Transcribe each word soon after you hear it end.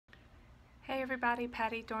Hey everybody,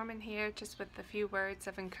 Patty Dorman here, just with a few words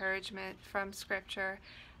of encouragement from Scripture,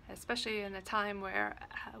 especially in a time where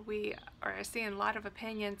we are seeing a lot of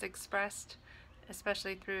opinions expressed,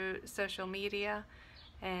 especially through social media.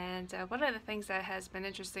 And one of the things that has been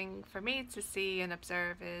interesting for me to see and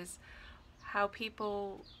observe is how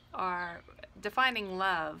people are defining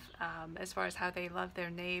love as far as how they love their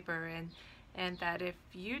neighbor, and that if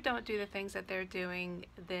you don't do the things that they're doing,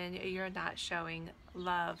 then you're not showing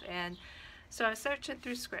love. And so I was searching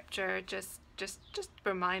through Scripture, just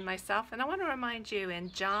remind myself, and I want to remind you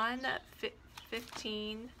in John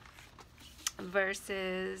 15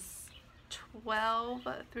 verses 12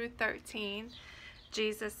 through 13,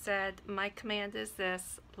 Jesus said, "My command is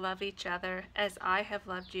this, love each other as I have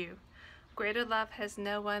loved you. Greater love has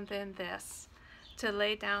no one than this, to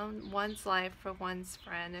lay down one's life for one's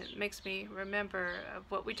friend." It makes me remember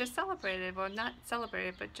what we just celebrated, or not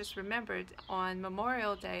celebrated, but just remembered on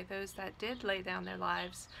Memorial Day, those that did lay down their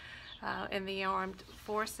lives in the armed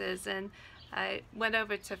forces. And I went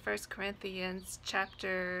over to 1 Corinthians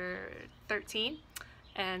chapter 13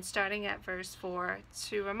 and starting at verse 4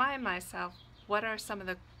 to remind myself what are some of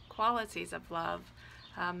the qualities of love.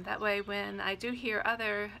 That way when I do hear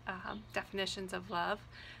other definitions of love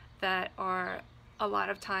that are a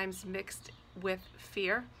lot of times mixed with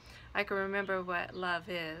fear, I can remember what love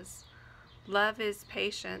is. Love is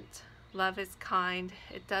patient. Love is kind.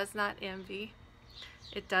 It does not envy.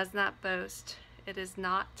 It does not boast. It is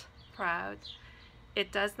not proud.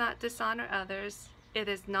 It does not dishonor others. It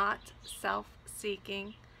is not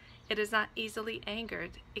self-seeking. It is not easily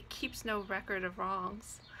angered. It keeps no record of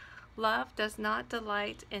wrongs. Love does not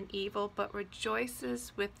delight in evil, but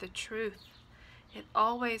rejoices with the truth. It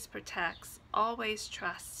always protects, always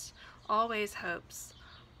trusts, always hopes,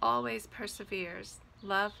 always perseveres.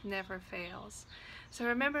 Love never fails. So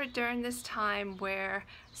remember, during this time where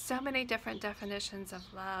so many different definitions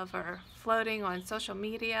of love are floating on social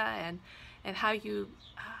media and how you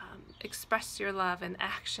express your love in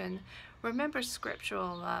action, remember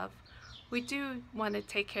scriptural love. We do want to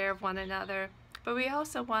take care of one another, but we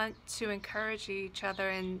also want to encourage each other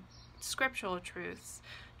in scriptural truths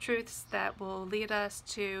that will lead us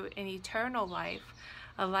to an eternal life,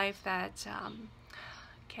 a life that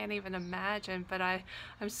can't even imagine, but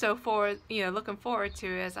I'm so looking forward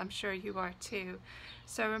to, as I'm sure you are too.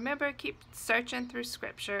 So remember, keep searching through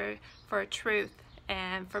Scripture for truth.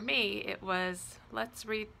 And for me, it was let's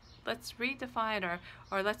redefine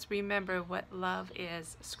or let's remember what love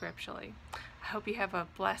is scripturally. I hope you have a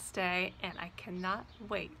blessed day, and I cannot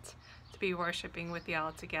wait to be worshiping with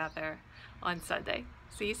y'all together on Sunday.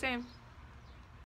 See you soon.